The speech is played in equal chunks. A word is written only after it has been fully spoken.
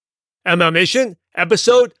ML Nation,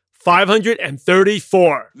 episode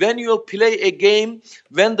 534. When you play a game,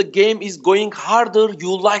 when the game is going harder,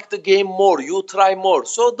 you like the game more, you try more.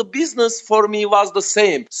 So the business for me was the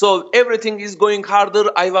same. So everything is going harder.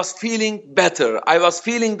 I was feeling better. I was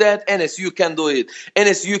feeling that, Enes, you can do it.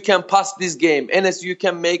 Enes, you can pass this game. Enes, you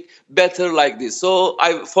can make better like this. So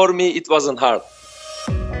for me, it wasn't hard.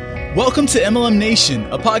 Welcome to MLM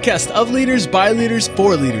Nation, a podcast of leaders, by leaders,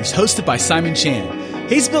 for leaders, hosted by Simon Chan.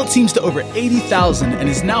 He's built teams to over 80,000 and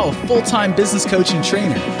is now a full-time business coach and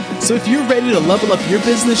trainer. So if you're ready to level up your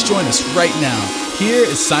business, join us right now. Here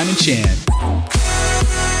is Simon Chan.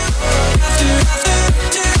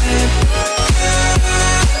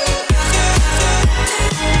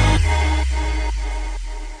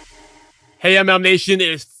 Hey, ML Nation, it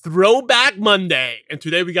is Throwback Monday, and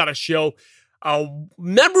today we got to show a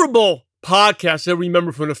memorable podcast I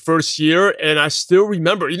remember from the first year, and I still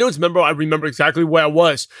remember. You know what's memorable? I remember exactly where I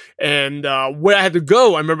was and where I had to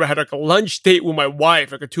go. I remember I had like a lunch date with my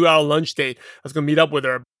wife, like a 2-hour lunch date. I was going to meet up with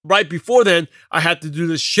her. Right before then, I had to do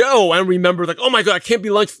the show. I remember like, oh my God, I can't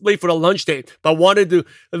be late for the lunch date. But I wanted to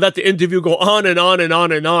let the interview go on and on and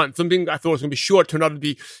on and on. Something I thought was going to be short turned out to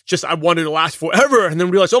be just, I wanted to last forever. And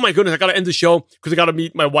then realized, oh my goodness, I got to end the show because I got to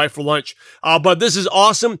meet my wife for lunch. But this is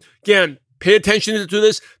awesome. Again, pay attention to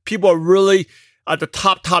this. People are really at the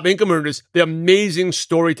top income earners. They're amazing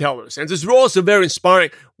storytellers. And this is also very inspiring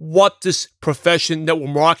what this profession, network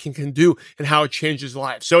marketing, can do and how it changes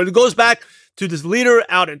lives. So it goes back to this leader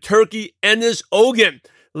out in Turkey, Enes Olgun.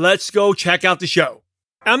 Let's go check out the show.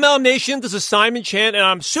 ML Nation, this is Simon Chan, and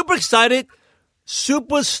I'm super excited.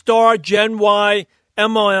 Superstar Gen Y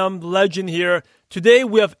MLM legend here. Today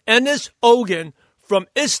we have Enes Olgun from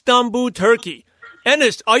Istanbul, Turkey.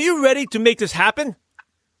 Enes, are you ready to make this happen?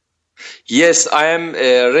 Yes, I am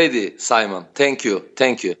ready, Simon. Thank you.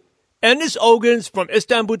 Enes Olgun is from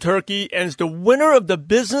Istanbul, Turkey, and is the winner of the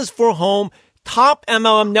Business for Home Top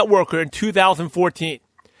MLM Networker in 2014.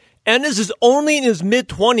 Enes is only in his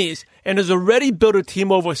mid-20s and has already built a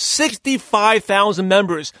team of over 65,000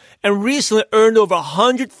 members and recently earned over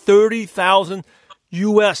 130,000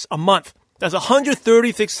 US a month. That's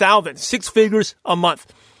 136,000, 6 figures a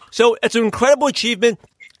month. So it's an incredible achievement.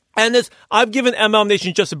 And I've given MLM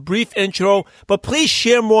Nation just a brief intro, but please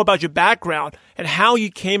share more about your background and how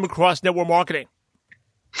you came across network marketing.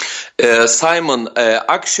 Simon,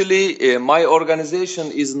 actually, my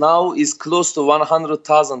organization is close to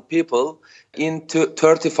 100,000 people in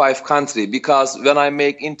 35 countries. Because when I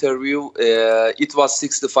make interview, it was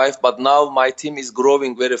 65, but now my team is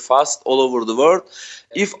growing very fast all over the world.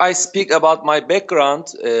 If I speak about my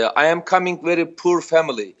background, I am coming very poor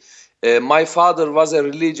family. My father was a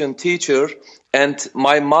religion teacher, and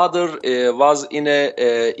my mother was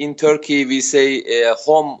in Turkey we say a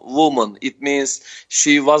home woman. It means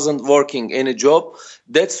she wasn't working any job.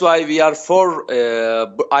 That's why we are four.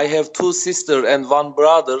 I have 2 sisters and 1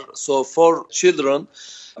 brother, so 4 children.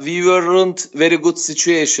 We weren't very good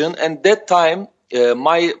situation, and that time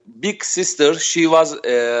my big sister, she was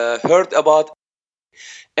heard about,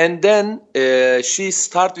 and then she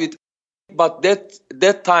started with. But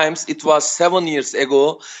that times, it was 7 years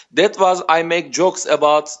ago. That was, I make jokes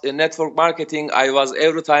about network marketing. I was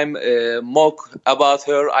every time mock about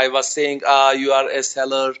her. I was saying, you are a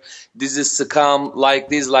seller. This is scam, like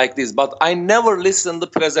this. But I never listened the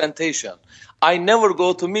presentation. I never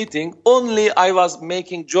go to meeting. Only I was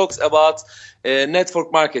making jokes about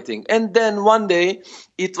network marketing. And then one day,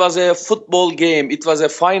 it was a football game. It was a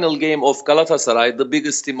final game of Galatasaray, the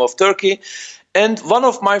biggest team of Turkey. And one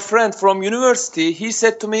of my friends from university, he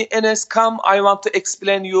said to me, Enes, come, I want to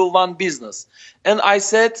explain you one business. And I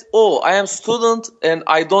said, I am student and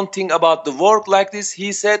I don't think about the work like this.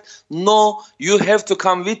 He said, no, you have to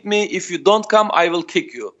come with me. If you don't come, I will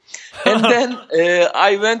kick you. And then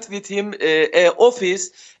I went with him office,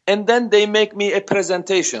 and then they make me a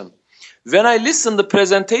presentation. When I listened the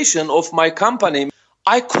presentation of my company,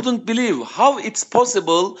 I couldn't believe how it's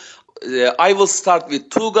possible. I will start with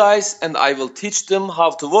 2 guys and I will teach them how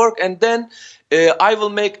to work, and then I will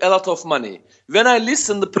make a lot of money. When I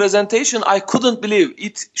listened the presentation, I couldn't believe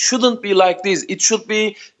it shouldn't be like this. It should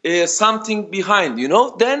be something behind,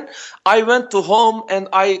 Then I went to home and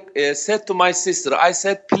I said to my sister, I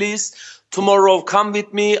said, please, tomorrow come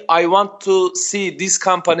with me. I want to see this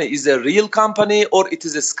company is a real company or it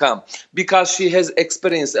is a scam, because she has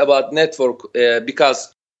experience about network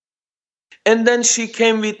And then she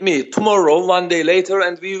came with me tomorrow, 1 day later,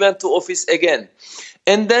 and we went to office again.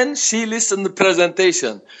 And then she listened to the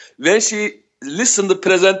presentation. When she listened to the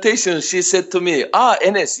presentation, she said to me,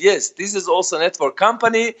 Enes, yes, this is also a network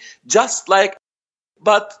company, just like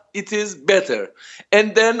but it is better.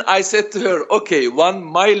 And then I said to her, okay,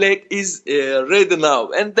 my leg is ready now.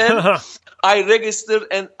 And then I register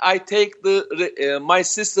and I take my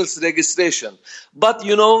sister's registration. But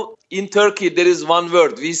in Turkey, there is one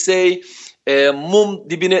word. We say, mum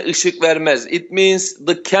dibine ışık vermez. It means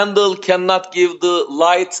the candle cannot give the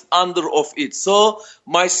light under of it. So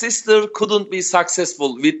my sister couldn't be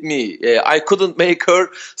successful with me. I couldn't make her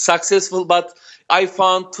successful, but I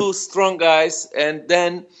found two strong guys, and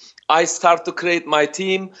then I start to create my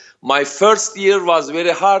team. My first year was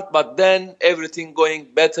very hard, but then everything going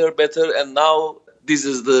better, and now this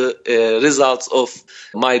is the results of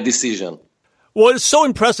my decision. Well, it's so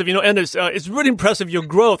impressive, Enes. It's really impressive, your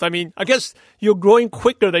growth. I mean, I guess you're growing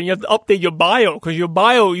quicker than you have to update your bio, because your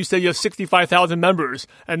bio, you said you have 65,000 members,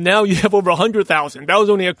 and now you have over 100,000. That was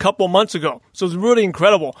only a couple months ago. So it's really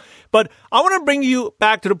incredible. But I want to bring you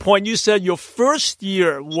back to the point you said your first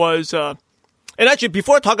year was, and actually,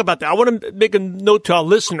 before I talk about that, I want to make a note to our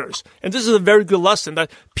listeners, and this is a very good lesson, that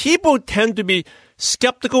people tend to be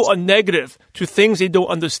skeptical or negative to things they don't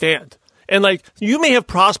understand. And you may have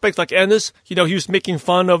prospects like Enes, he was making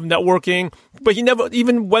fun of networking, but he never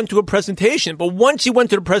even went to a presentation. But once he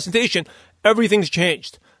went to the presentation, everything's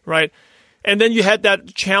changed, right? And then you had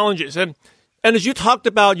that challenges. And as you talked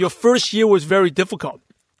about, your first year was very difficult.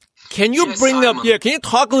 Can you bring up, can you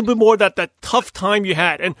talk a little bit more about that tough time you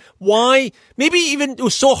had and why, maybe even it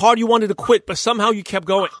was so hard you wanted to quit, but somehow you kept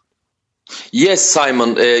going? Yes,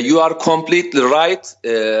 Simon, you are completely right.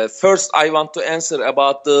 First, I want to answer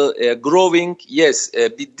about the growing. Yes,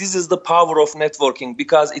 this is the power of networking,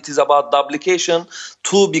 because it is about duplication.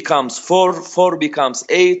 2 becomes 4, 4 becomes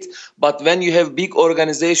 8. But when you have big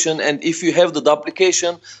organization and if you have the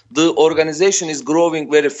duplication, the organization is growing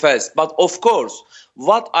very fast. But of course,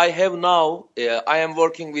 what I have now, I am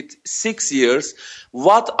working with 6 years.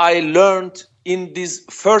 What I learned in this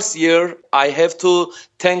first year, I have to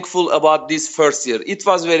thankful about this first year. It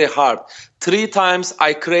was very hard. 3 times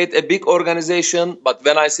I create a big organization, but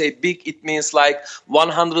when I say big, it means like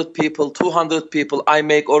 100 people, 200 people, I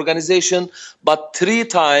make organization. But 3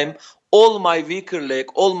 times, all my weaker leg,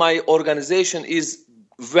 all my organization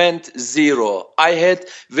went zero. I had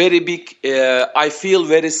very big, I feel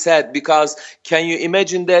very sad, because can you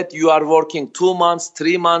imagine that you are working 2 months,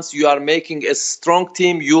 3 months, you are making a strong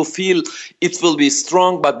team, you feel it will be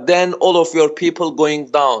strong, but then all of your people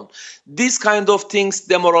going down. These kind of things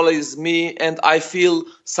demoralize me, and I feel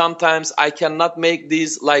sometimes I cannot make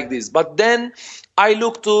this like this. But then I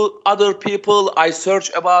look to other people, I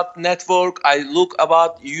search about network, I look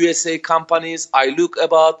about USA companies, I look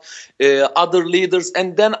about other leaders,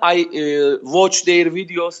 and then I watch their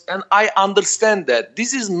videos, and I understand that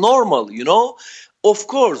this is normal, Of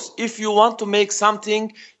course, if you want to make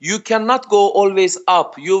something, you cannot go always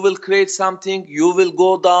up. You will create something, you will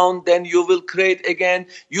go down, then you will create again.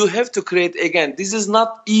 You have to create again. This is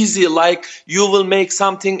not easy, like you will make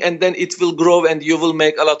something and then it will grow and you will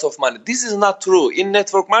make a lot of money. This is not true. In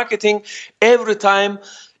network marketing, every time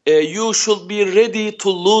you should be ready to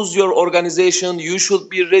lose your organization. You should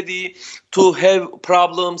be ready to have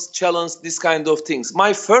problems, challenge, this kind of things.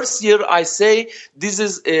 My first year, I say, this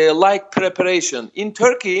is like preparation. In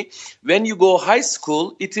Turkey, when you go high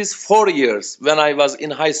school, it is 4 years. When I was in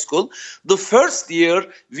high school, the first year,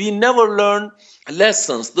 we never learn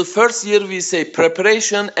lessons. The first year, we say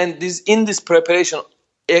preparation, and in this preparation,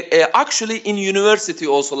 actually in university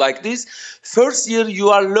also like this, first year you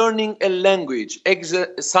are learning a language.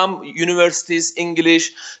 Some universities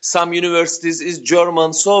English, some universities is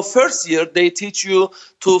German. So first year they teach you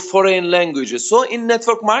 2 foreign languages. So in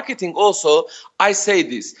network marketing also I say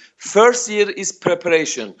this, first year is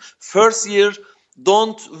preparation. First year,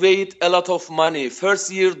 don't wait a lot of money.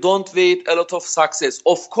 First year, don't wait a lot of success.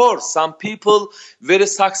 Of course, some people very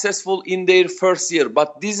successful in their first year,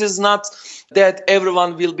 but this is not that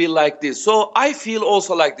everyone will be like this. So I feel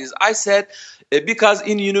also like this. I said, because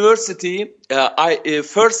in university,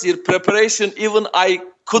 first year preparation, even I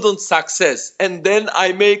couldn't success. And then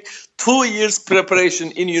I make 2 years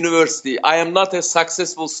preparation in university. I am not a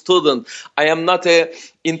successful student. I am not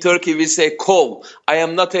in Turkey we say kov. I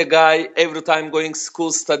am not a guy every time going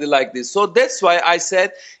school study like this. So that's why I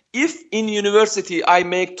said, if in university I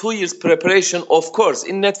make 2 years preparation, of course,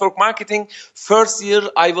 in network marketing, first year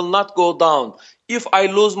I will not go down. If I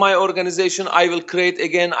lose my organization, I will create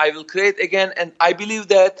again, and I believe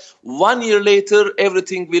that 1 year later,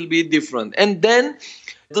 everything will be different. And then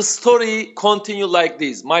the story continued like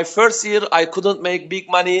this. My first year, I couldn't make big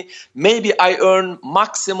money. Maybe I earned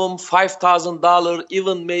maximum $5,000,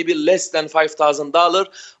 even maybe less than $5,000.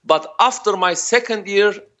 But after my second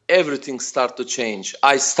year, everything start to change.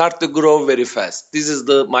 I start to grow very fast. This is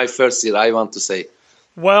my first year, I want to say.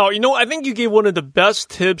 Well, I think you gave one of the best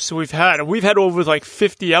tips we've had. We've had over like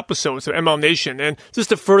 50 episodes of ML Nation, and this is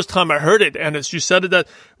the first time I heard it. And as you said it, that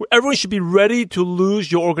everyone should be ready to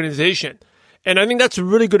lose your organization. And I think that's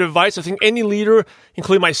really good advice. I think any leader,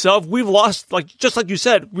 including myself, we've lost, just like you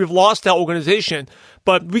said, we've lost our organization.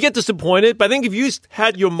 But we get disappointed. But I think if you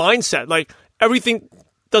had your mindset, like everything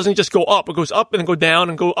doesn't just go up. It goes up and go down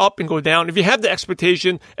and go up and go down. If you have the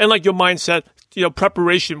expectation and like your mindset,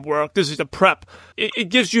 preparation work, this is the prep, it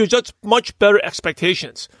gives you just much better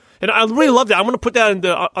expectations. And I really love that. I'm going to put that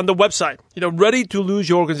on the website, ready to lose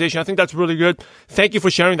your organization. I think that's really good. Thank you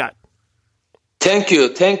for sharing that. Thank you.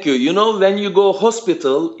 When you go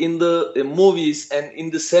hospital in the movies and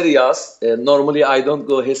in the series, normally I don't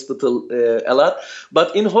go hospital a lot,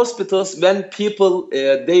 but in hospitals, when people,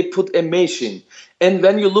 they put a machine, and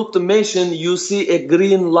when you look the machine, you see a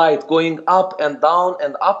green light going up and down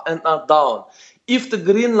and up and down. If the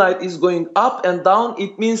green light is going up and down,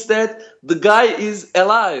 it means that the guy is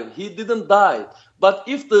alive. He didn't die. But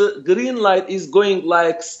if the green light is going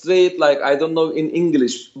like straight, like I don't know in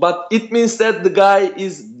English, but it means that the guy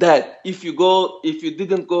is dead. If you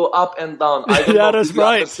didn't go up and down, I don't know that's if you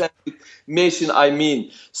right. understand the machine I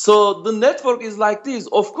mean. So the network is like this.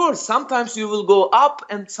 Of course, sometimes you will go up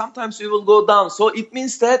and sometimes you will go down. So it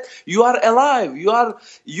means that you are alive.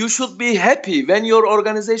 You should be happy when your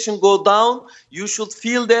organization go down. You should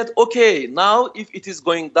feel that, okay, now if it is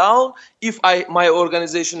going down, if my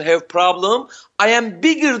organization have problem, I am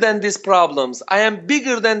bigger than these problems.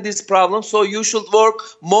 So you should work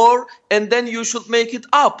more and then you should make it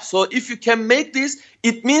up. So if you can make this,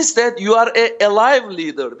 it means that you are a alive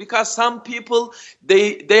leader, because some people,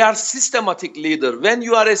 they are systematic leader. When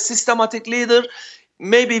you are a systematic leader,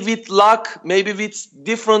 maybe with luck, maybe with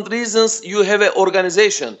different reasons, you have an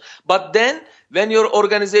organization. But then when your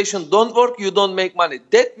organization don't work, you don't make money.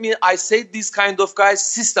 That means I say this kind of guys,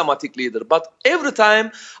 systematic leader. But every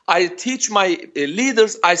time I teach my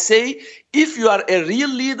leaders, I say, if you are a real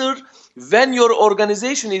leader, when your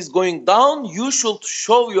organization is going down, you should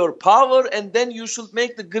show your power and then you should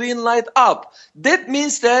make the green light up. That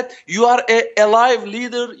means that you are a alive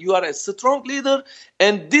leader, you are a strong leader,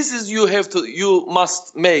 and this is you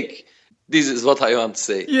must make. This is what I want to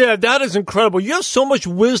say. Yeah, that is incredible. You have so much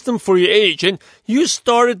wisdom for your age, and you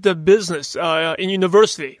started the business in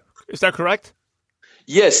university. Is that correct?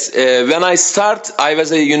 Yes. When I I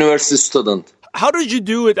was a university student. How did you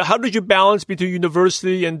do it? How did you balance between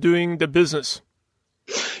university and doing the business?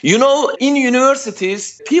 In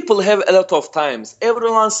universities, people have a lot of times.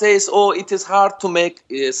 Everyone says, oh, it is hard to make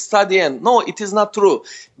study. And no, it is not true.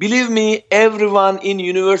 Believe me, everyone in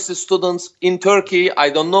university students in Turkey,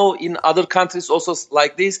 I don't know, in other countries also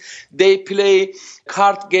like this, they play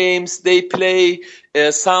card games, they play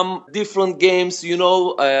some different games,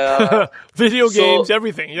 Video games,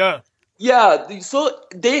 everything, yeah. Yeah, so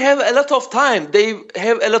they have a lot of time. They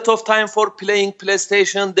have a lot of time for playing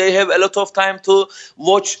PlayStation. They have a lot of time to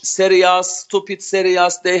watch series, stupid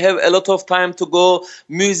series. They have a lot of time to go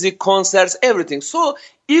music concerts, everything. So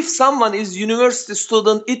if someone is university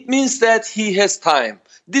student, it means that he has time.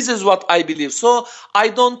 This is what I believe. So I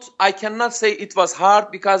cannot say it was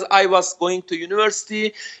hard because I was going to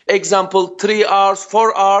university, example, 3 hours,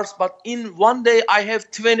 4 hours, but in one day I have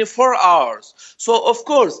 24 hours. So of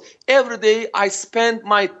course, every day I spend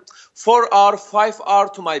my 4 hour, 5 hour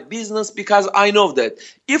to my business, because I know that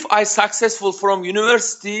if I successful from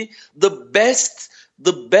university, the best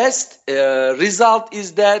result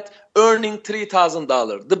is that earning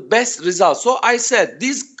 $3,000, the best result. So I said,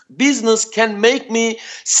 this business can make me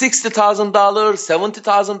 $60,000,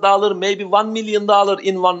 $70,000, maybe $1 million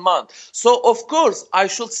in 1 month. So of course, I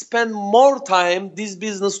should spend more time this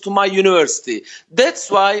business to my university.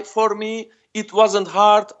 That's why for me, it wasn't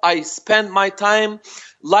hard. I spent my time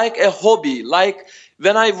like a hobby, like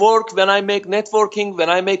when I work, when I make networking, when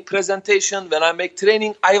I make presentation, when I make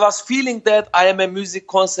training, I was feeling that I am a music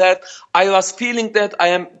concert. I was feeling that I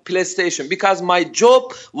am PlayStation, because my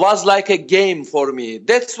job was like a game for me.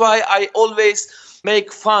 That's why I always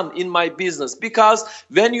make fun in my business, because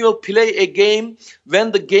when you play a game,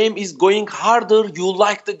 when the game is going harder, you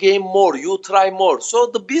like the game more, you try more. So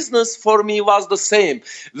the business for me was the same.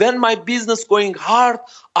 When my business going hard,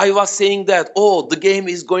 I was saying that, oh, the game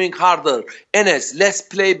is going harder. Enes, let's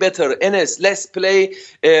play better. Enes, let's play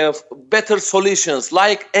better solutions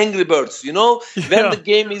like Angry Birds, When the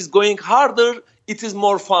game is going harder, it is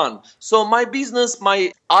more fun. So my business,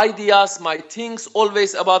 my ideas, my things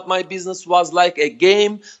always about my business was like a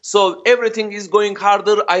game. So everything is going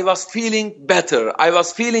harder. I was feeling better. I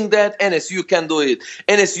was feeling that, Enes, you can do it.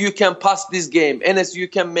 Enes, you can pass this game. Enes, you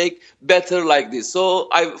can make better like this. So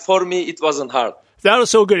for me, it wasn't hard. That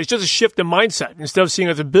is so good. It's just a shift in mindset. Instead of seeing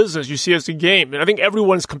it as a business, you see it as a game. And I think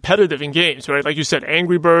everyone's competitive in games, right? Like you said,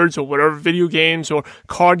 Angry Birds or whatever, video games or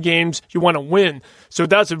card games, you want to win. So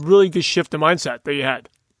that's a really good shift in mindset that you had.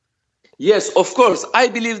 Yes, of course. I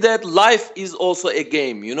believe that life is also a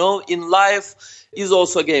game. In life is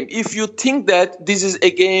also a game. If you think that this is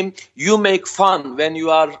a game, you make fun when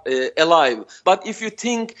you are alive. But if you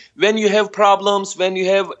think when you have problems, when you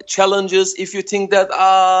have challenges, if you think that,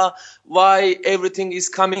 why everything is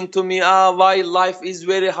coming to me, why life is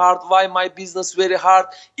very hard, why my business very hard.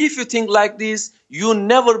 If you think like this, you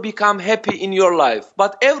never become happy in your life.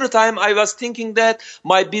 But every time I was thinking that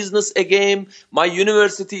my business a game, my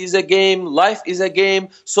university is a game, life is a game,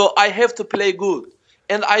 so I have to play good.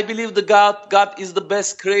 And I believe God is the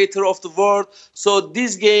best creator of the world. So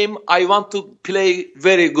this game, I want to play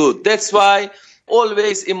very good. That's why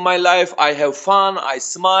always in my life, I have fun, I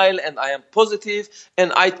smile, and I am positive.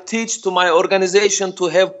 And I teach to my organization to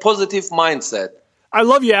have positive mindset. I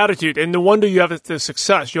love your attitude and no wonder you have the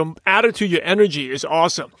success. Your attitude, your energy is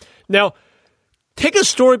awesome. Now, take a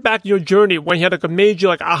story back in your journey when you had like a major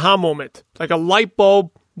aha moment, like a light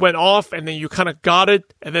bulb went off and then you kind of got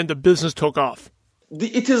it and then the business took off.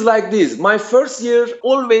 It is like this. My first year,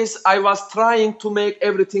 always I was trying to make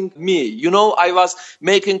everything me. I was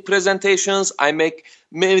making presentations,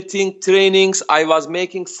 making trainings, I was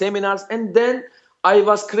making seminars, and then I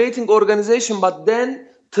was creating organization, but then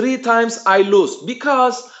 3 times I lose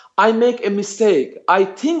because I make a mistake. I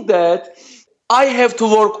think that I have to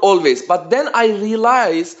work always, but then I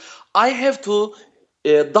realize I have to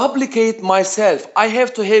duplicate myself. I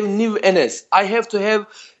have to have new Enes. I have to have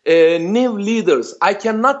new leaders. I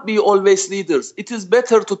cannot be always leaders. It is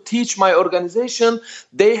better to teach my organization.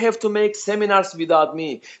 They have to make seminars without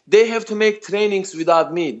me. They have to make trainings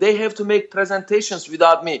without me. They have to make presentations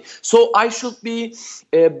without me. So I should be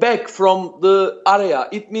back from the area.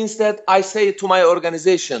 It means that I say to my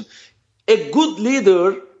organization, a good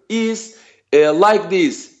leader is like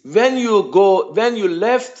this. When you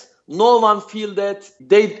left, no one feel that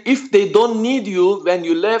if they don't need you when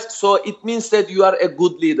you left, so it means that you are a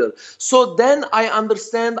good leader. So then I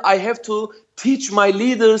understand I have to teach my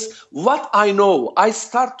leaders what I know. I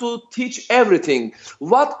start to teach everything,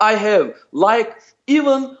 what I have, like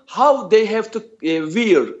even how they have to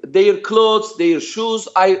wear their clothes, their shoes.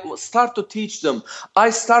 I start to teach them.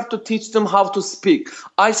 I start to teach them how to speak.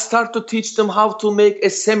 I start to teach them how to make a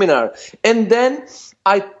seminar. And then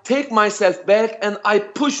I take myself back and I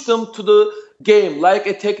push them to the game like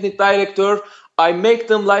a technical director. I make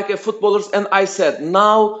them like a footballers and I said,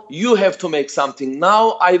 now you have to make something.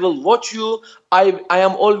 Now I will watch you. I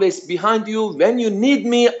am always behind you. When you need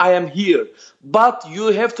me, I am here. But you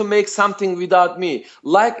have to make something without me.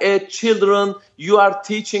 Like a children, you are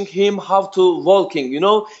teaching him how to walking.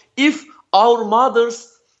 If our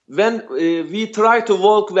mothers, when we try to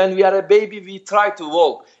walk, when we are a baby, we try to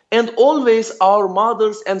walk. And always our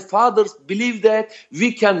mothers and fathers believe that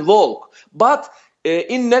we can walk. But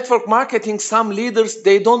in network marketing, some leaders,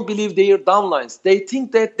 they don't believe their downlines. They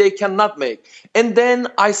think that they cannot make. And then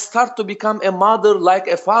I start to become a mother like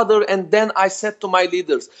a father. And then I said to my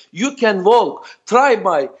leaders, you can walk. Try,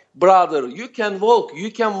 my brother. You can walk.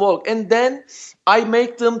 You can walk. And then I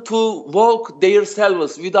make them to walk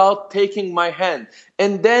themselves without taking my hand.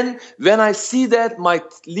 And then when I see that my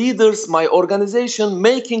leaders, my organization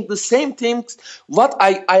making the same things, what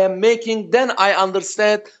I am making, then I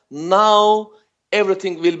understand now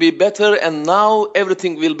everything will be better and now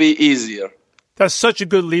everything will be easier. That's such a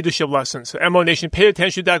good leadership lesson. So MO Nation, pay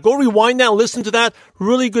attention to that. Go rewind that, listen to that.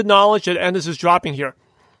 Really good knowledge that Enes is dropping here.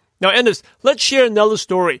 Now, Enes, let's share another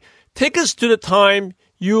story. Take us to the time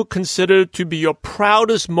you consider to be your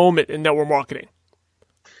proudest moment in network marketing.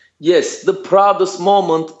 Yes, the proudest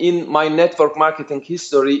moment in my network marketing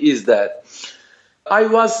history is that I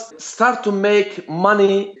was start to make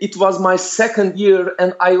money. It was my second year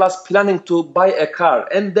and I was planning to buy a car.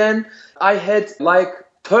 And then I had like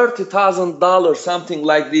 $30,000, something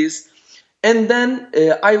like this. And then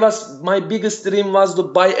my biggest dream was to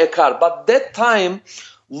buy a car. But that time,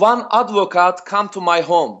 one advocate come to my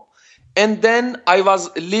home. And then I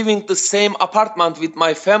was living the same apartment with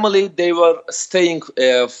my family. They were staying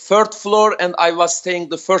third floor and I was staying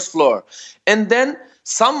the first floor. And then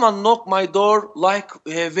someone knocked my door like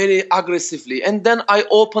very aggressively. And then I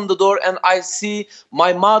opened the door and I see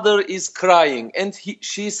my mother is crying. And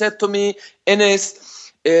she said to me, Enes,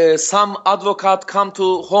 some advocate come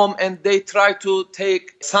to home and they try to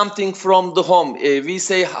take something from the home. We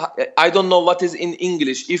say, I don't know what is in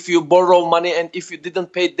English. If you borrow money and if you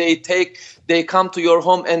didn't pay, they come to your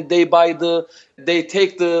home and they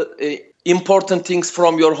take the important things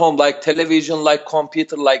from your home, like television, like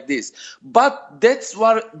computer, like this. But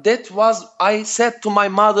that was I said to my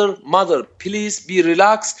mother, please be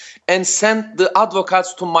relaxed and send the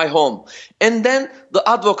advocates to my home. And then the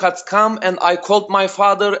advocates come and I called my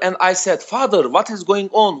father and I said, Father, what is going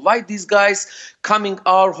on? Why these guys coming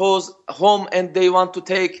our home and they want to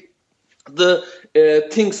take the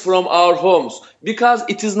things from our homes? Because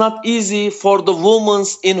it is not easy for the women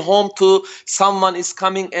in home to someone is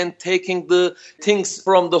coming and taking the things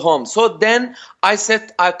from the home. So then I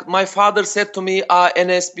said, my father said to me,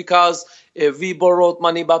 Enes, because we borrowed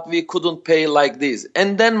money but we couldn't pay like this.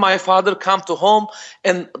 And then my father come to home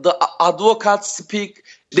and the advocates speak.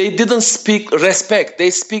 They didn't speak respect.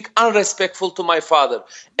 They speak unrespectful to my father.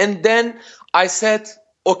 And then I said,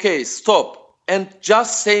 okay, stop. And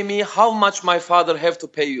just say me how much my father have to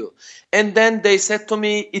pay you. And then they said to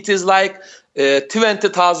me, it is like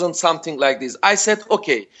 20,000, something like this. I said,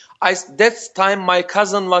 okay. That time my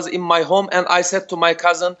cousin was in my home and I said to my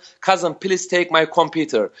cousin, please take my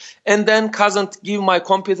computer. And then cousin give my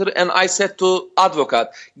computer and I said to advocate,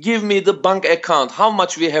 give me the bank account, how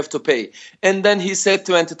much we have to pay. And then he said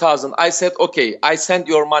 20,000. I said, okay, I sent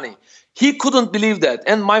your money. He couldn't believe that.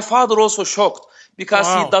 And my father also shocked. Because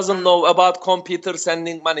he doesn't know about computer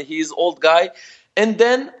sending money. He is old guy. And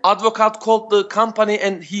then advocate called the company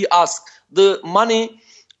and he asked, the money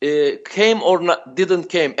came or didn't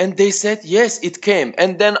came? And they said, yes, it came.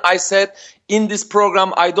 And then I said, in this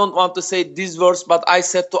program, I don't want to say these words, but I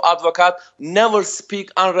said to advocate, never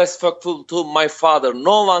speak unrespectful to my father.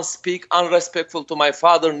 No one speak unrespectful to my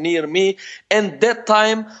father near me. And that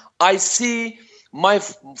time I see my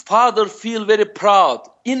father feel very proud.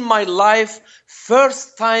 In my life,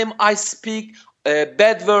 first time I speak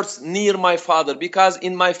bad words near my father, because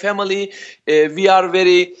in my family we are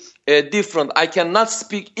very different. I cannot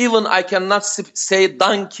say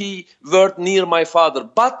donkey word near my father.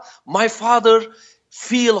 But my father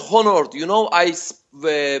feel honored,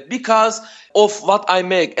 because of what I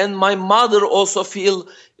make. And my mother also feel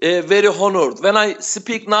very honored. When I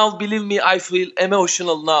speak now, believe me, I feel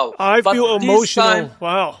emotional now. I feel emotional.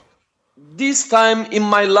 Wow. This time in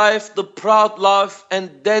my life, the proud love, and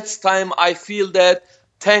that's time I feel that,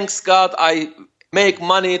 thanks God, I make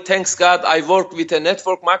money. Thanks God, I work with a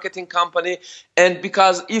network marketing company. And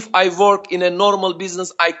because if I work in a normal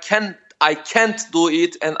business, I can't do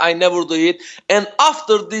it, and I never do it. And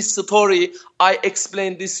after this story, I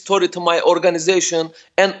explained this story to my organization.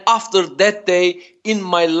 And after that day in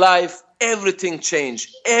my life, everything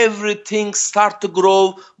changed. Everything start to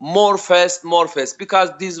grow more fast,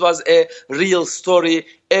 because this was a real story.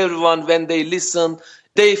 Everyone, when they listen,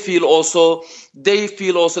 they feel also, they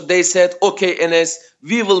said, okay, Enes,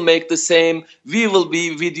 we will make the same. We will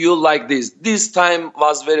be with you like this. This time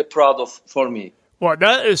was very proud for me. Well,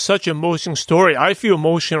 that is such an emotional story. I feel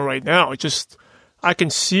emotional right now. I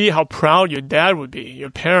can see how proud your dad would be,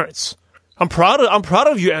 your parents. I'm proud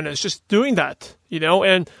of you, Enes, just doing that,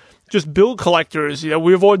 and just bill collectors.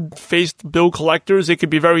 We've all faced bill collectors. They could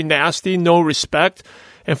be very nasty, no respect.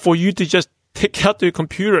 And for you to just take out the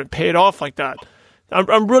computer and pay it off like that,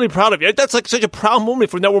 I'm really proud of you. That's like such a proud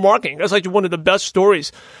moment for network marketing. That's like one of the best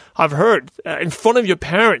stories I've heard, in front of your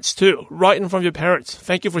parents too, right in front of your parents.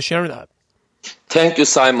 Thank you for sharing that. Thank you,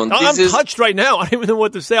 Simon. I'm touched right now. I don't even know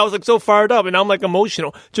what to say. I was like so fired up, and I'm like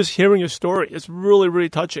emotional just hearing your story. It's really, really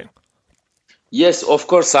touching. Yes, of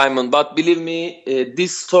course, Simon. But believe me,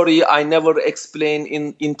 this story I never explain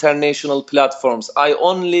in international platforms. I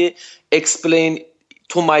only explain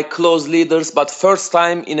to my close leaders. But first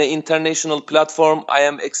time in an international platform, I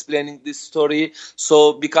am explaining this story.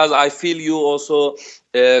 So because I feel you also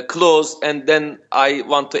close, and then I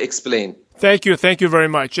want to explain. Thank you very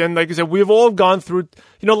much. And like I said, we've all gone through,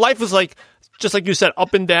 life is like, just like you said,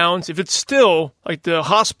 up and downs. If it's still like the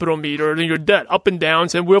hospital meter, then you're dead, up and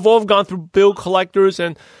downs. And we've all gone through bill collectors.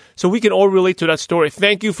 And so we can all relate to that story.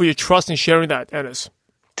 Thank you for your trust in sharing that, Enes.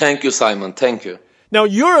 Thank you, Simon. Thank you. Now,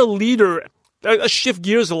 you're a leader. Let's shift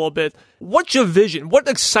gears a little bit. What's your vision? What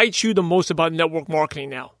excites you the most about network marketing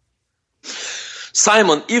now?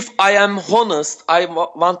 Simon, if I am honest, I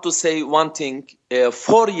want to say one thing.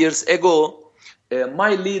 4 years ago,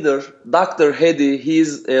 my leader, Dr. Hedi, he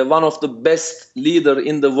is one of the best leader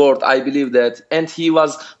in the world, I believe that. And he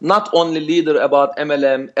was not only leader about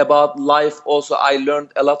MLM, about life also. I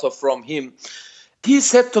learned a lot from him. He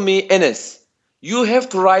said to me, Enes, you have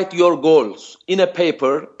to write your goals in a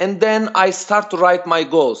paper. And then I start to write my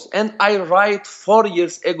goals. And I write 4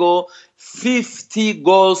 years ago, 50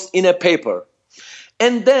 goals in a paper.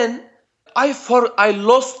 And then I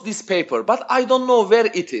lost this paper, but I don't know where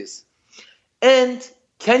it is. And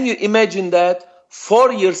can you imagine that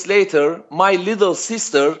 4 years later, my little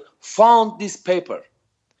sister found this paper.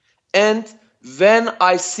 And when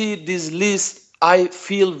I see this list, I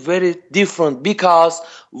feel very different because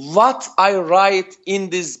what I write in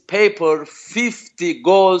this paper, 50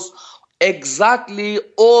 goals, exactly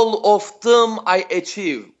all of them I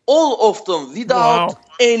achieve. All of them without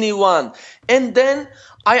anyone. And then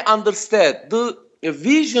I understand the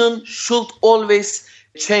vision should always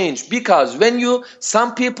change, because when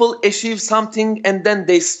some people achieve something and then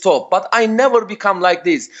they stop, but I never become like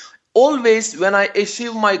this. Always when I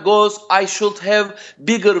achieve my goals, I should have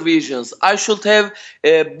bigger visions, I should have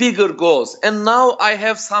bigger goals. And now I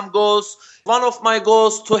have some goals. One of my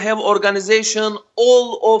goals to have organization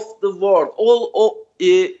all of the world,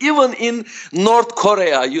 even in North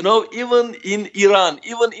Korea, even in Iran,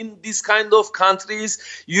 even in these kind of countries,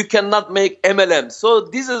 you cannot make MLM. So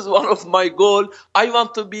this is one of my goals. I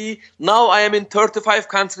want to be, now I am in 35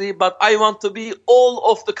 countries, but I want to be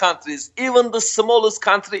all of the countries, even the smallest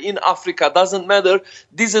country in Africa, doesn't matter.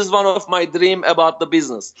 This is one of my dream about the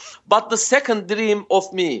business. But the second dream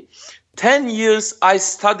of me, 10 years I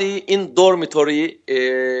study in dormitory.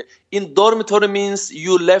 In dormitory means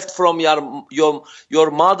you left from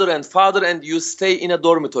your mother and father and you stay in a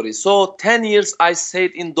dormitory. So 10 years I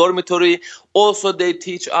stayed in dormitory. Also they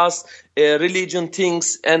teach us religion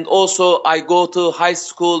things, and also I go to high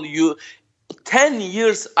school. 10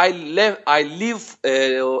 years I live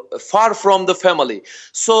far from the family.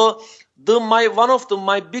 So one of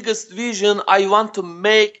my biggest vision, I want to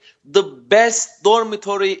make the best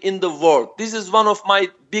dormitory in the world. This is one of my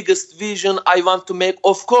biggest vision I want to make.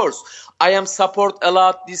 Of course, I am support a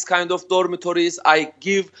lot these kind of dormitories. I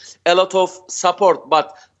give a lot of support,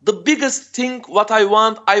 but the biggest thing what I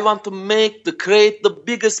want to create the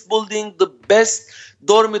biggest building, the best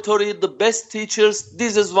dormitory, the best teachers.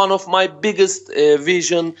 This is one of my biggest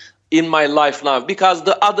vision in my life now, because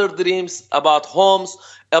the other dreams about homes,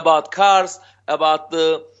 about cars, about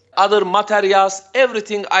the other materials,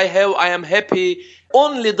 everything I have, I am happy.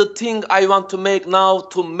 Only the thing I want to make now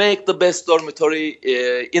to make the best dormitory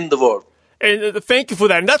in the world. And thank you for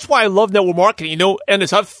that. And that's why I love network marketing. And I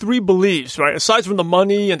have 3 beliefs, right? Aside from the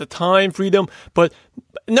money and the time freedom, but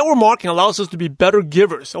network marketing allows us to be better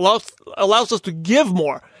givers, allows us to give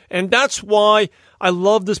more. And that's why I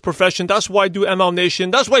love this profession. That's why I do ML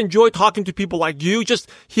Nation. That's why I enjoy talking to people like you, just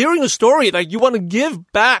hearing a story. Like, you want to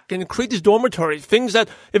give back and create these dormitories, things that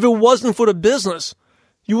if it wasn't for the business,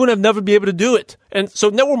 you would have never be able to do it. And so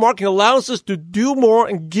network marketing allows us to do more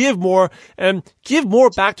and give more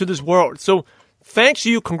back to this world. So thanks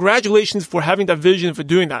to you. Congratulations for having that vision, for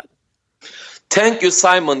doing that. Thank you,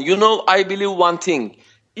 Simon. I believe one thing.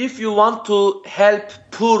 If you want to help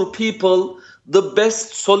poor people, the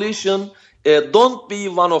best solution, don't be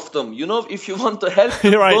one of them. If you want to help,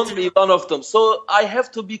 right. Don't be one of them. So I have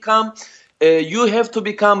to become, you have to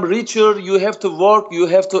become richer, you have to work, you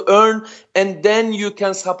have to earn, and then you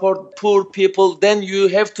can support poor people. Then you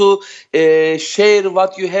have to share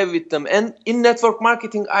what you have with them. And in network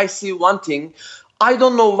marketing, I see one thing. I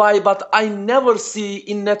don't know why, but I never see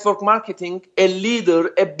in network marketing a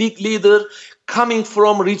big leader coming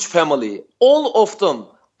from rich family. All of them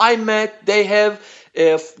I met, they have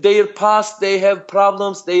their past, they have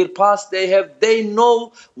problems, they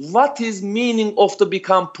know what is meaning of to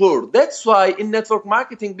become poor. That's why in network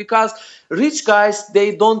marketing, because rich guys,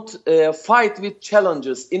 they don't fight with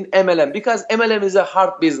challenges in MLM, because MLM is a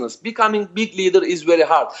hard business. Becoming big leader is very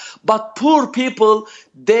hard. But poor people,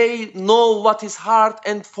 they know what is hard,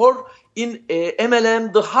 and in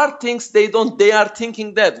MLM, the hard things, they are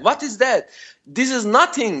thinking that, what is that? This is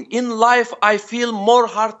nothing. In life, I feel more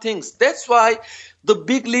hard things. That's why the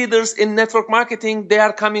big leaders in network marketing, they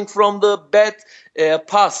are coming from the bad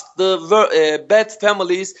past, the bad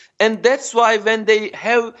families. And that's why when they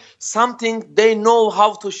have something, they know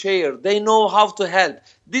how to share. They know how to help.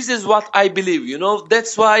 This is what I believe,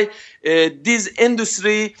 That's why this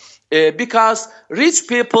industry, because rich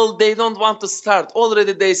people, they don't want to start.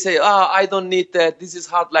 Already they say, I don't need that. This is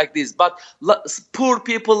hard like this. But poor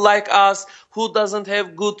people like us who doesn't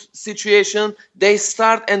have good situation, they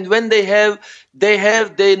start. And when they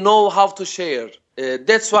know how to share.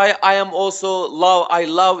 That's why I am also I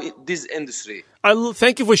love this industry.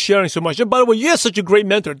 Thank you for sharing so much. And by the way, you have such a great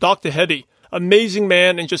mentor, Dr. Hedy. Amazing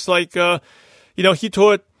man. And just like, he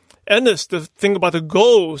taught Enes the thing about the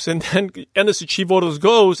goals, and then Enes achieved all those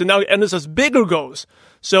goals, and now Enes has bigger goals.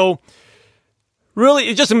 So really,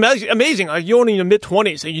 it's just amazing. Like, you're only in your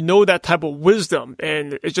mid-20s, and you know that type of wisdom.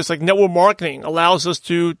 And it's just like network marketing allows us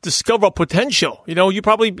to discover potential. You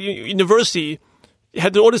probably, university,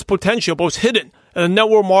 had all this potential, but it was hidden. And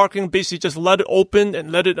network marketing basically just let it open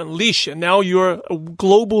and let it unleash. And now you're a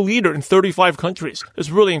global leader in 35 countries. It's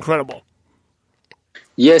really incredible.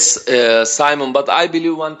 Yes, Simon, but I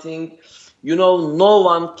believe one thing, no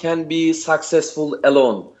one can be successful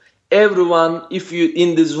alone. Everyone, if you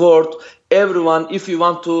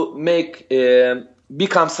want to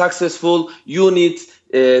become successful, you need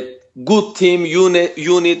good team, you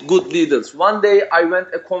need good leaders. One day I went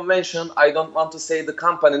a convention, I don't want to say the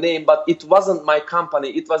company name, but it wasn't my company,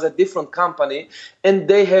 it was a different company, and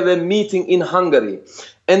they have a meeting in Hungary.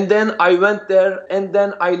 And then I went there, and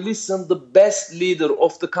then I listened the best leader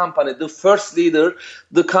of the company, the first leader,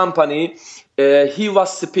 the company, he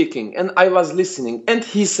was speaking, and I was listening. And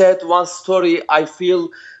he said one story I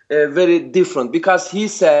feel very different, because he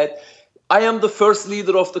said, I am the first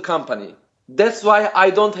leader of the company. That's why I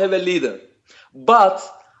don't have a leader. But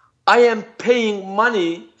I am paying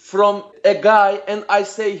money from a guy, and I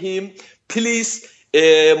say him, please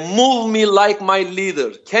move me like my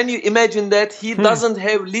leader. Can you imagine that? He doesn't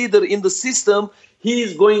have leader in the system. He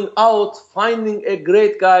is going out, finding a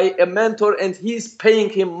great guy, a mentor, and he's paying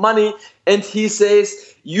him money. And he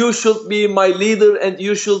says, you should be my leader, and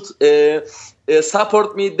you should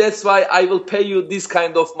support me. That's why I will pay you this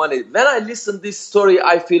kind of money. When I listen to this story,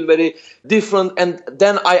 I feel very different. And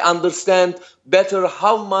then I understand better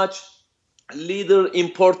how much leader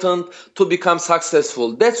important to become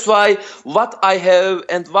successful. That's why what I have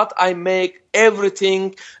and what I make,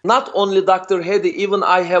 everything, not only Dr. Hedy, even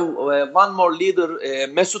I have one more leader,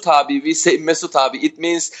 Mesut Abi. We say Mesut Abi. It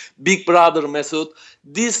means big brother Mesut.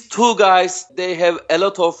 These two guys, they have a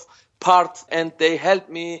lot of part, and they help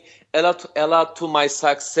me a lot to my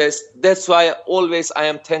success. That's why always I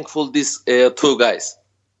am thankful these two guys.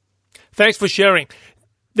 Thanks for sharing.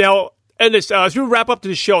 Now, Enes, as we wrap up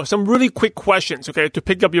the show, some really quick questions, okay, to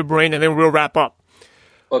pick up your brain, and then we'll wrap up.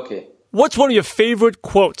 Okay. What's one of your favorite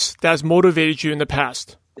quotes that has motivated you in the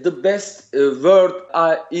past? The best word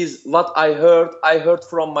is what I heard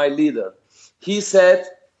from my leader. He said,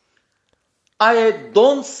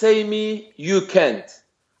 don't say me, you can't.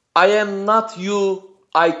 I am not you,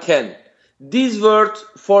 I can. This word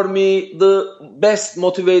for me, the best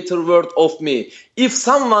motivator word of me. If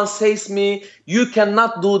someone says me, you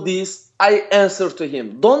cannot do this, I answer to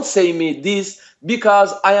him. Don't say me this,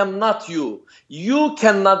 because I am not you. You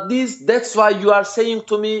cannot this, that's why you are saying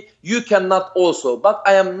to me, you cannot also. But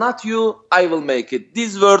I am not you, I will make it.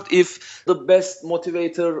 This word is the best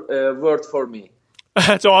motivator word for me.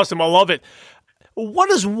 That's awesome, I love it.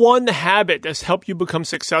 What is one habit that's helped you become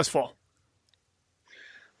successful?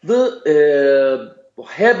 The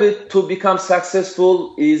habit to become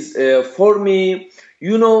successful is for me,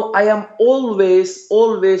 I am always,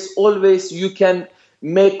 you can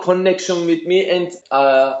make connection with me. And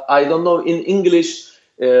I don't know in English,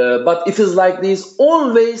 but it is like this.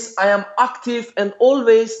 Always I am active, and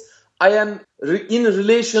always I am in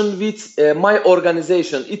relation with my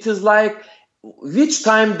organization. It is like which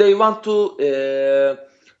time they want to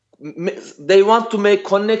make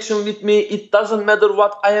connection with me. It doesn't matter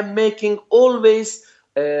what I am making. Always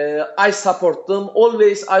I support them.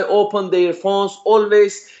 Always I open their phones.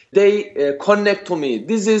 Always they connect to me.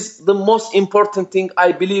 This is the most important thing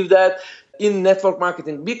I believe that in network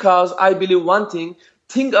marketing, because I believe one thing.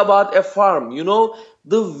 Think about a farm.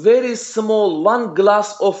 The very small 1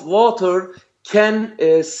 glass of water can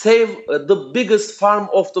save the biggest farm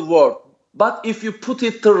of the world. But if you put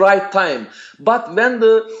it the right time. But when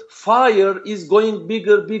the fire is going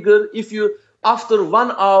bigger, after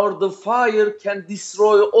 1 hour, the fire can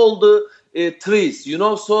destroy all the trees,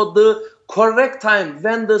 So the correct time,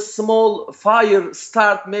 when the small fire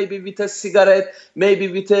start, maybe with a cigarette, maybe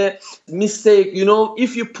with a mistake,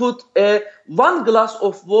 if you put 1 glass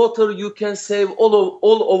of water, you can save all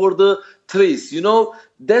over the trees,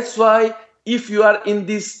 That's why if you are in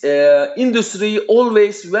this industry,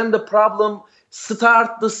 always when the problem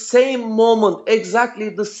start, the same moment, exactly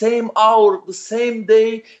the same hour, the same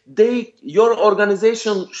day, your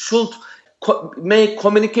organization should make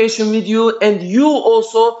communication with you, and you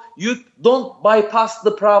also, you don't bypass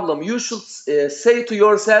the problem. You should say to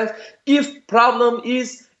yourself, if problem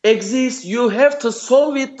is exists, you have to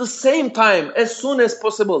solve it the same time, as soon as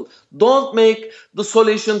possible. Don't make the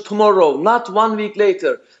solution tomorrow, not 1 week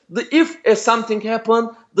later. If something happened,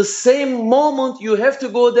 the same moment you have to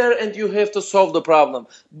go there and you have to solve the problem.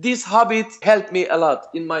 This habit helped me a lot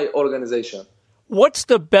in my organization. What's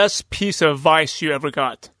the best piece of advice you ever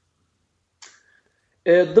got?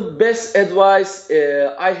 The best advice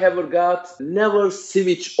I ever got, never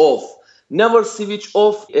switch off. Never switch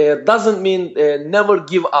off doesn't mean never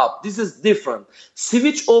give up. This is different.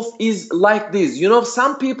 Switch off is like this.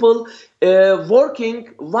 Some people working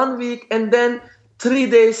 1 week and then 3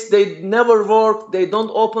 days they never work. They don't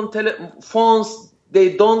open telephones.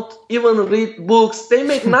 They don't even read books. They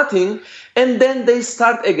make nothing. And then they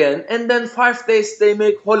start again. And then 5 days they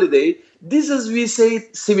make holiday. This is, we say,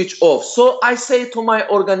 switch off. So I say to my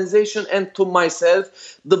organization and to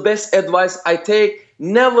myself, the best advice I take,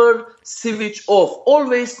 never switch off.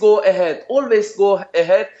 Always go ahead. Always go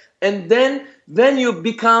ahead. And then when you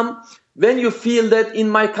feel that in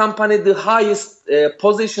my company, the highest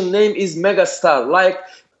position name is megastar, like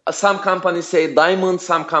some companies say diamond,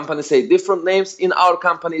 some companies say different names. In our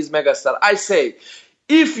company is megastar. I say,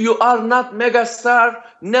 if you are not megastar,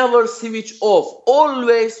 never switch off.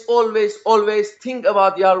 Always, always, always think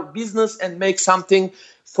about your business and make something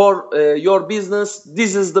for your business.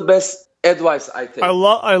 This is the best advice I take. I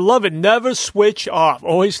love it. Never switch off.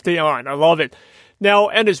 Always stay on. I love it. Now,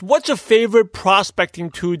 Enes, what's your favorite prospecting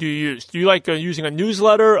tool do you use? Do you like using a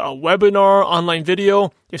newsletter, a webinar, online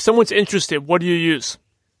video? If someone's interested, what do you use?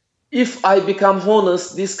 If I become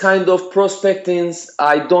honest, this kind of prospectings,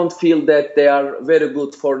 I don't feel that they are very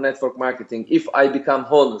good for network marketing. If I become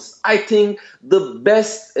honest, I think the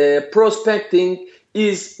best prospecting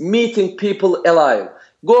is meeting people alive.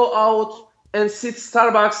 Go out and sit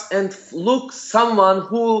Starbucks and look someone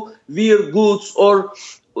who wear goods, or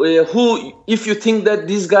who, if you think that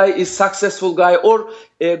this guy is successful guy, or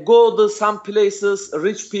go to some places,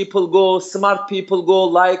 rich people go, smart people go,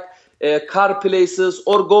 like car places,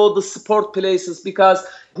 or go to sport places, because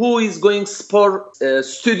who is going sport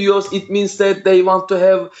studios, it means that they want to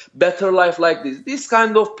have better life like this. These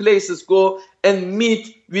kind of places go and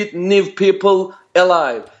meet with new people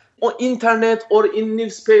alive. On internet or in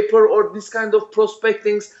newspaper or this kind of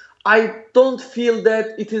prospectings, I don't feel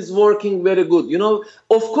that it is working very good.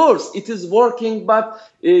 Of course it is working, but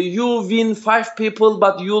you win 5 people,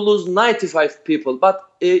 but you lose 95 people. But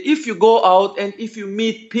if you go out and if you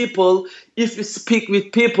meet people, if you speak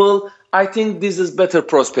with people, I think this is better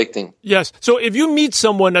prospecting. Yes. So if you meet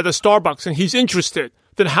someone at a Starbucks and he's interested,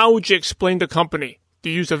 then how would you explain the company?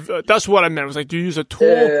 Do you use that's what I meant. I was like, do you use a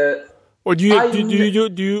tool, or do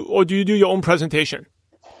you do your own presentation?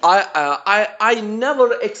 I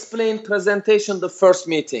never explain presentation the first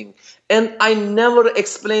meeting, and I never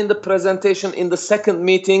explain the presentation in the second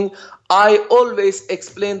meeting. I always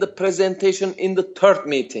explain the presentation in the third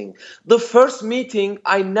meeting. The first meeting,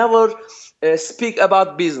 I never speak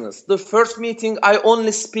about business. The first meeting, I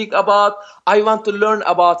only speak about, I want to learn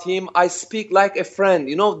about him. I speak like a friend.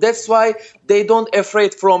 That's why they don't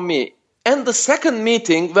afraid from me. And the second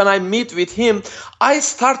meeting, when I meet with him, I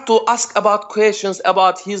start to ask about questions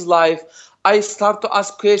about his life. I start to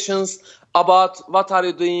ask questions about what are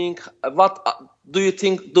you doing, what do you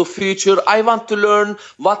think the future. I want to learn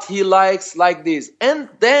what he likes, like this. And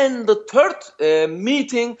then the third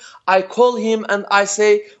meeting, I call him and I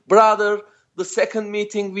say, brother, the second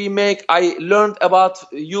meeting we make, I learned about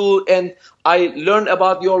you and I learned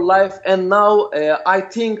about your life, and now I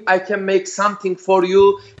think I can make something for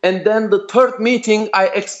you. And then the third meeting, I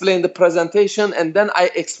explain the presentation, and then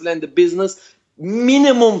I explain the business.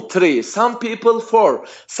 Minimum 3, some people 4,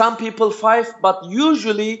 some people 5, but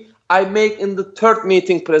usually I make in the third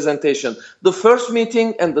meeting presentation. The first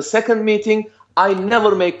meeting and the second meeting, I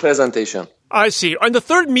never make presentation. I see. On the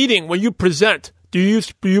third meeting, when you present, do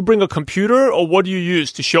you bring a computer, or what do you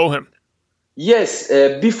use to show him? Yes,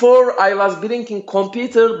 before I was bringing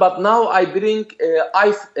computer, but now I bring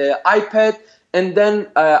iPad, and then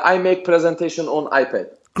I make presentation on iPad.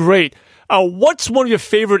 Great. What's one of your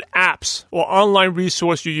favorite apps or online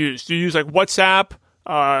resource you use? Do you use like WhatsApp,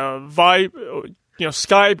 Vibe,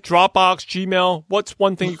 Skype, Dropbox, Gmail? What's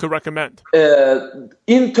one thing you could recommend?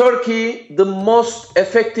 In Turkey, the most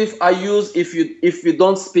effective I use, if you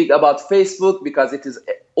don't speak about Facebook, because it is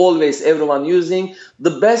always everyone using,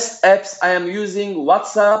 the best apps I am using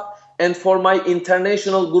WhatsApp, and for my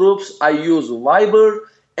international groups I use Viber,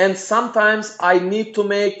 and sometimes I need to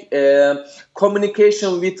make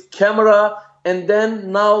communication with camera. And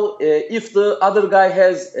then now, if the other guy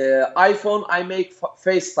has iPhone, I make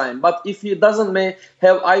FaceTime. But if he doesn't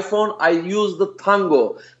have iPhone, I use the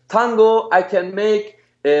Tango. Tango, I can make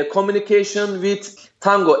communication with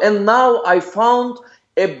Tango. And now I found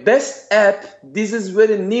a best app. This is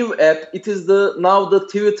very new app. It is now the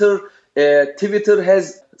Twitter. Twitter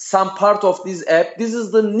has some part of this app. This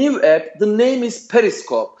is the new app. The name is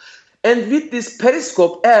Periscope. And with this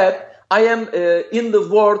Periscope app, I am in the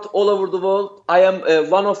world, all over the world. I am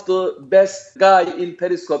one of the best guy in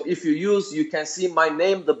Periscope. If you use, you can see my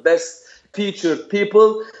name, the best featured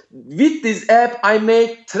people. With this app, I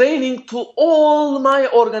make training to all my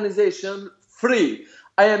organization free.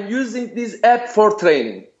 I am using this app for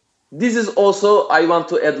training. This is also, I want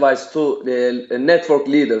to advise to the network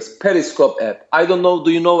leaders, Periscope app. I don't know,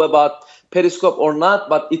 do you know about Periscope or not,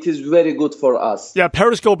 but it is very good for us. Yeah,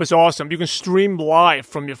 Periscope is awesome. You can stream live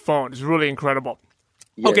from your phone. It's really incredible.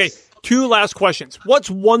 Yes. Okay, 2 last questions. What's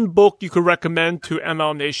one book you could recommend to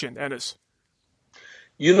ML Nation, Enes?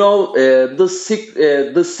 You know, the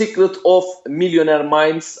Secret of Millionaire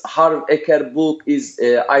Minds, Harv Eker book is,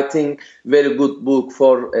 I think, very good book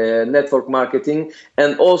for network marketing.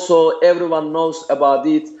 And also, everyone knows about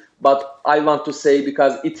it. But I want to say,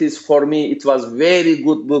 because it is for me, it was very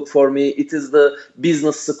good book for me. It is the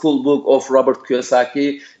business school book of Robert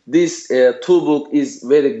Kiyosaki. This 2 book is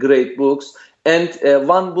very great books. And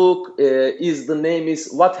one book the name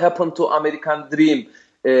is What Happened to American Dream.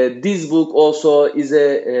 This book also is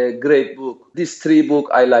a great book. These 3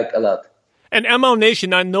 books I like a lot. And ML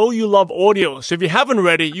Nation, I know you love audio. So if you haven't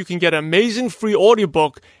already, you can get an amazing free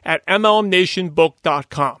audiobook at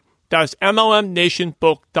mlmnationbook.com. That's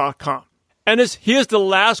mlmnationbook.com. Enes, here's the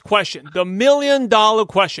last question, the $1 million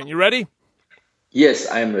question. You ready? Yes,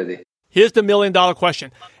 I am ready. Here's the $1 million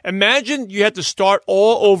question. Imagine you had to start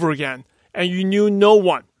all over again and you knew no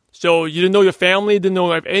one. So you didn't know your family, didn't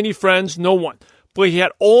know any friends, no one. But you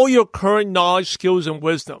had all your current knowledge, skills, and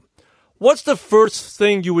wisdom. What's the first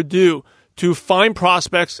thing you would do to find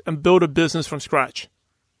prospects and build a business from scratch?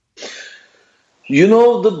 You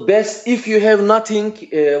know, the best, if you have nothing,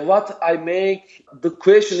 what I make, the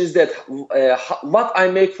question is that what I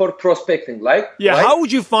make for prospecting, like? Yeah, right? How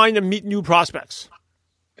would you find and meet new prospects?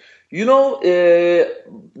 You know,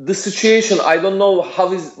 the situation, I don't know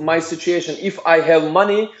how is my situation. If I have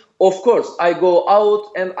money, of course, I go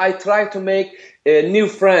out and I try to make new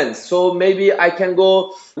friends. So maybe I can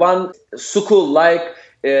go one school, like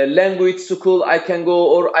language school, I can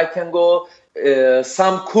go, or I can go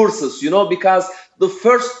some courses, because the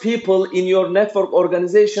first people in your network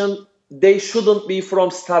organization, they shouldn't be from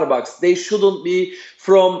Starbucks. They shouldn't be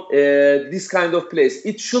from this kind of place.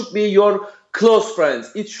 It should be your close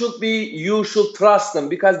friends. It should be, you should trust them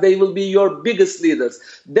because they will be your biggest leaders.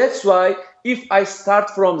 That's why if I start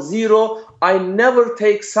from zero, I never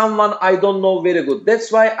take someone I don't know very good.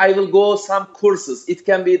 That's why I will go some courses. It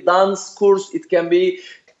can be dance course. It can be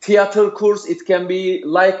theater course. It can be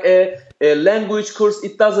like a language course.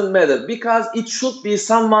 It doesn't matter because it should be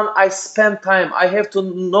someone I spend time. I have to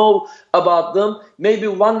know about them. Maybe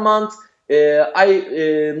 1 month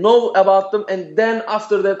I know about them. And then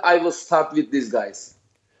after that, I will start with these guys.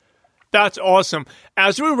 That's awesome.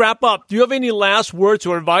 As we wrap up, do you have any last words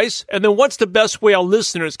or advice? And then what's the best way our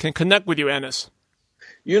listeners can connect with you, Enes?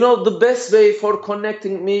 You know, the best way for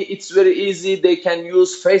connecting me, it's very easy. They can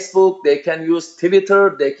use Facebook, they can use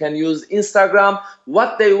Twitter, they can use Instagram.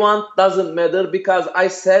 What they want doesn't matter because I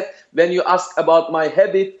said, when you ask about my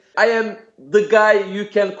habit, I am the guy you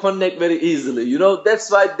can connect very easily.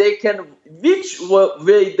 That's why they can, which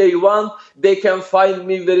way they want, they can find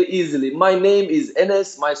me very easily. My name is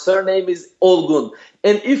Enes, my surname is Olgun.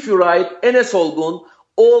 And if you write Enes Olgun,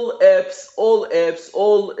 all apps,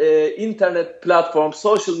 all internet platforms,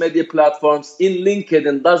 social media platforms, in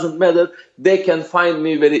LinkedIn, doesn't matter, they can find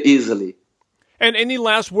me very easily. And any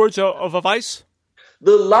last words of advice?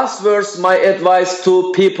 The last words, my advice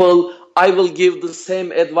to people, I will give the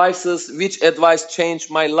same advices, which advice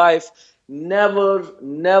changed my life. Never,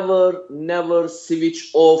 never, never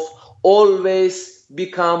switch off. Always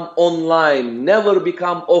become online. Never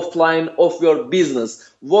become offline of your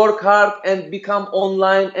business. Work hard and become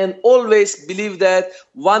online, and always believe that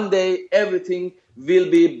one day everything will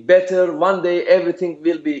be better. One day everything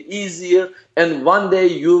will be easier, and one day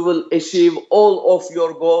you will achieve all of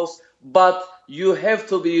your goals. But you have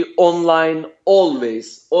to be online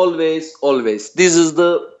always, always, always. This is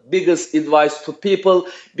the biggest advice to people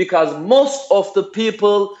because most of the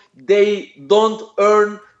people, they don't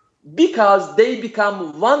earn because they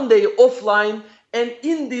become one day offline, and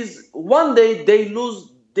in this one day they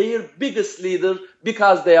lose their biggest leader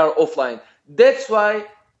because they are offline. That's why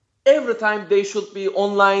every time they should be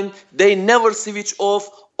online. They never switch off.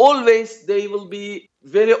 always they will be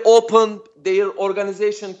very open. Their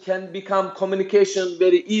organization can become communication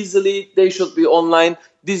very easily. They should be online.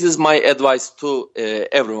 This is my advice to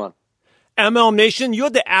everyone. MLM Nation, you're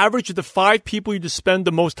the average of the 5 people you just spend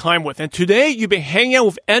the most time with. And today, you've been hanging out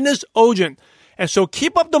with Enes Olgun. And so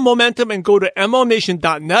keep up the momentum and go to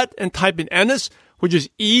mlmnation.net and type in Enes, which is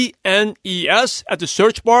E-N-E-S, at the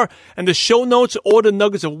search bar. And the show notes, all the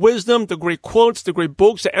nuggets of wisdom, the great quotes, the great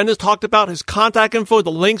books that Enes talked about, his contact info,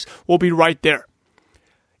 the links will be right there.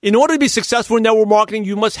 In order to be successful in network marketing,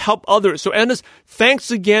 you must help others. So Enes, thanks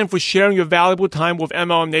again for sharing your valuable time with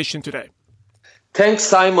MLM Nation today. Thanks,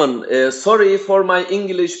 Simon. Sorry for my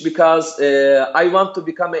English because I want to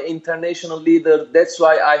become an international leader. That's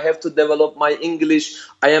why I have to develop my English.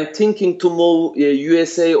 I am thinking to move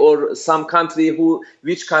USA or some country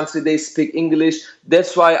which country they speak English.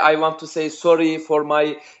 That's why I want to say sorry for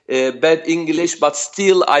my bad English. But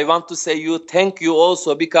still, I want to say thank you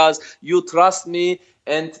also because you trust me.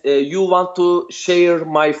 And you want to share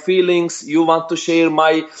my feelings, you want to share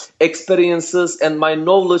my experiences and my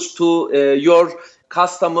knowledge to your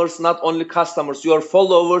customers, not only customers, your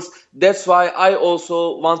followers. That's why I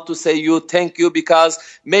also want to say thank you because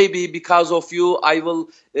maybe because of you,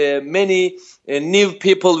 many new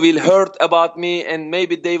people will hear about me and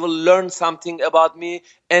maybe they will learn something about me.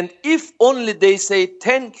 And if only they say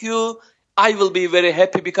thank you, I will be very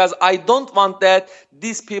happy because I don't want that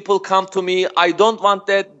these people come to me. I don't want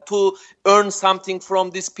that to earn something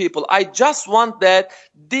from these people. I just want that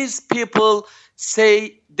these people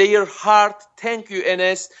say their heart, thank you,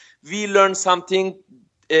 Enes. We learned something.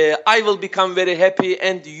 I will become very happy.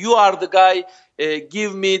 And you are the guy.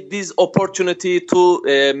 Give me this opportunity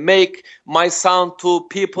to make my sound to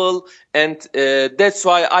people. And that's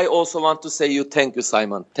why I also want to say thank you,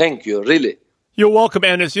 Simon. Thank you, really. You're welcome,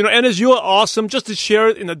 Enes. Enes, you are awesome. Just to share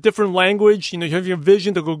it in a different language, you have your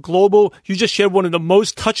vision to go global. You just shared one of the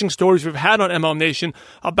most touching stories we've had on MLM Nation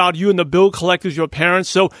about you and the bill collectors, your parents.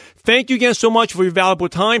 So thank you again so much for your valuable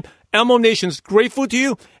time. MLM Nation is grateful to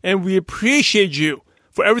you, and we appreciate you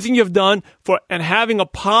for everything you've done and having a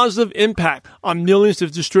positive impact on millions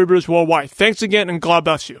of distributors worldwide. Thanks again, and God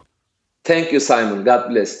bless you. Thank you, Simon. God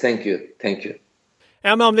bless. Thank you. Thank you.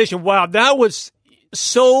 MLM Nation, wow, that was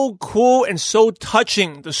so cool and so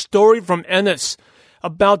touching, the story from Enes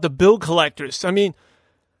about the bill collectors. I mean,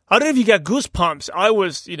 I don't know if you got goosebumps. I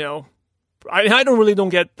was,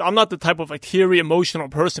 I'm not the type of teary, emotional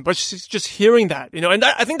person, but just hearing that, and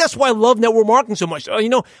I think that's why I love network marketing so much.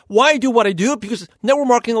 Why I do what I do? Because network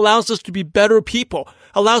marketing allows us to be better people,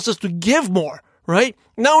 allows us to give more, right?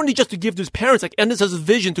 Not only just to give to his parents, like Enes has a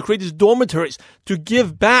vision to create these dormitories, to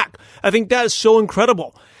give back. I think that is so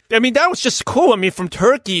incredible. I mean, that was just cool. I mean, from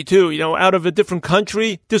Turkey too, out of a different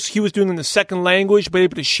country. This he was doing in the second language, but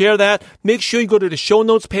able to share that. Make sure you go to the show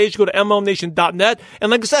notes page, go to mlmnation.net.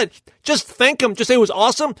 And like I said, just thank him. Just say it was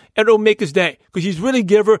awesome, and it'll make his day. Because he's really a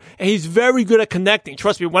giver, and he's very good at connecting.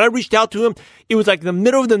 Trust me, when I reached out to him, it was like the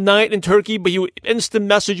middle of the night in Turkey, but he would instant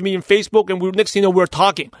message me on Facebook, and next thing you know, we were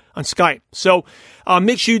talking on Skype. So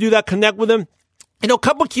make sure you do that, connect with him. A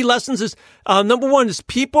couple of key lessons is, number one is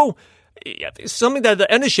people, something that the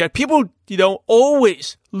Enes shared, people,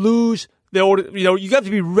 always lose their, you have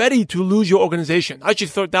to be ready to lose your organization. I actually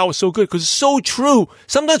thought that was so good because it's so true.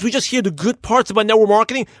 Sometimes we just hear the good parts about network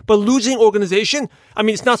marketing, but losing organization, I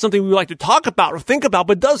mean, it's not something we like to talk about or think about,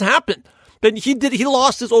 but it does happen. But he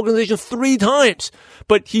lost his organization 3 times,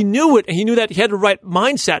 but he knew it, and he knew that he had the right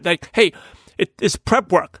mindset. Like, hey, it's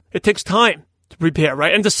prep work. It takes time to prepare,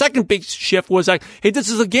 right? And the second big shift was like, hey, this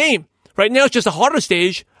is a game. Right now, it's just a harder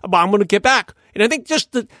stage, but I'm going to get back. And I think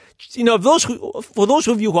just for those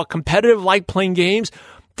of you who are competitive, like playing games,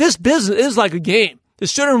 this business is like a game.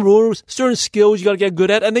 There's certain rules, certain skills you got to get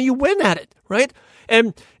good at, and then you win at it, right?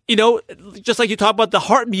 And, just like you talk about the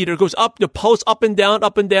heart meter goes up, the pulse up and down,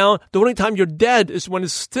 up and down. The only time you're dead is when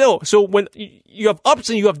it's still. So when you have ups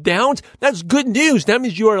and you have downs, that's good news. That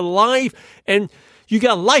means you are alive and you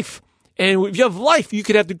got life. And if you have life, you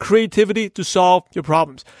could have the creativity to solve your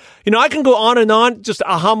problems. I can go on and on, just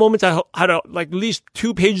aha moments. I had at least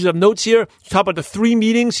 2 pages of notes here. Talk about the 3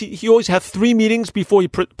 meetings. He always has 3 meetings before he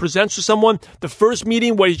presents to someone. The first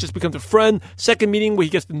meeting where he just becomes a friend. Second meeting where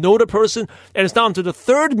he gets to know the person. And it's down to the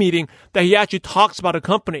third meeting that he actually talks about a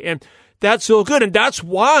company. And that's so good. And that's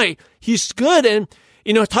why he's good. And,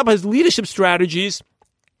 talk about his leadership strategies.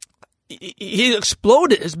 He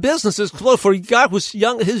exploded. His business exploded for a guy who's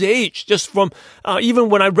young, his age. Just from, even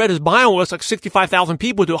when I read his bio, it was like 65,000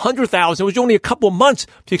 people to 100,000. It was only a couple of months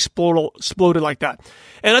to exploded like that.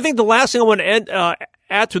 And I think the last thing I want to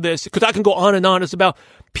add to this, because I can go on and on, is about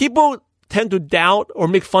people tend to doubt or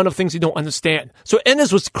make fun of things you don't understand. So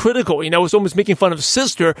Enes was critical, was almost making fun of his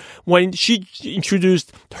sister when she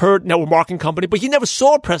introduced her network marketing company, but he never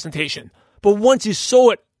saw a presentation. But once he saw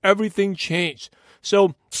it, everything changed.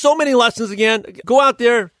 So many lessons again. Go out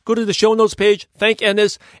there, go to the show notes page, thank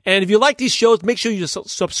Enes. And if you like these shows, make sure you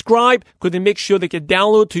subscribe, because they make sure they get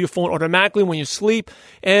downloaded to your phone automatically when you sleep.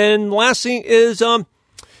 And the last thing is,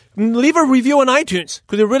 leave a review on iTunes,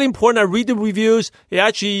 because they're really important. I read the reviews.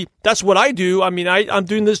 That's what I do. I mean, I'm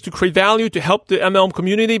doing this to create value, to help the MLM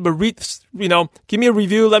community, but give me a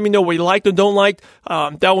review. Let me know what you liked or don't like.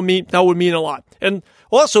 That would mean a lot. And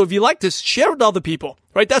also, if you like this, share it with other people,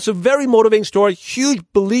 right? That's a very motivating story, huge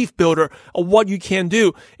belief builder of what you can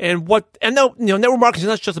do. And now, network marketing is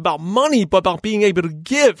not just about money, but about being able to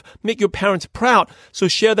give, make your parents proud. So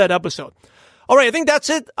share that episode. All right, I think that's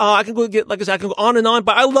it. I can go on and on,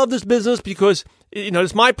 but I love this business because,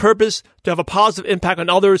 it's my purpose to have a positive impact on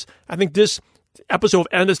others. I think this episode of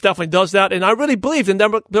Enes definitely does that. And I really believe in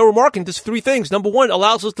network marketing. There's three things. Number one,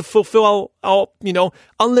 allows us to fulfill our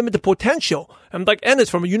unlimited potential. And like Enes,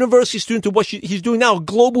 from a university student to what he's doing now, a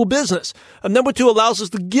global business. And number two, allows us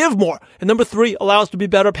to give more. And number three, allows us to be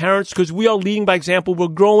better parents, because we are leading by example. We're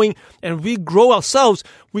growing, and if we grow ourselves,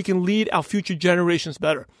 we can lead our future generations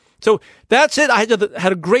better. So that's it. I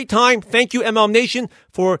had a great time. Thank you, MLM Nation,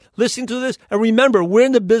 for listening to this. And remember, we're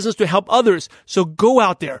in the business to help others. So go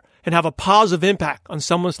out there and have a positive impact on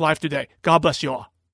someone's life today. God bless you all.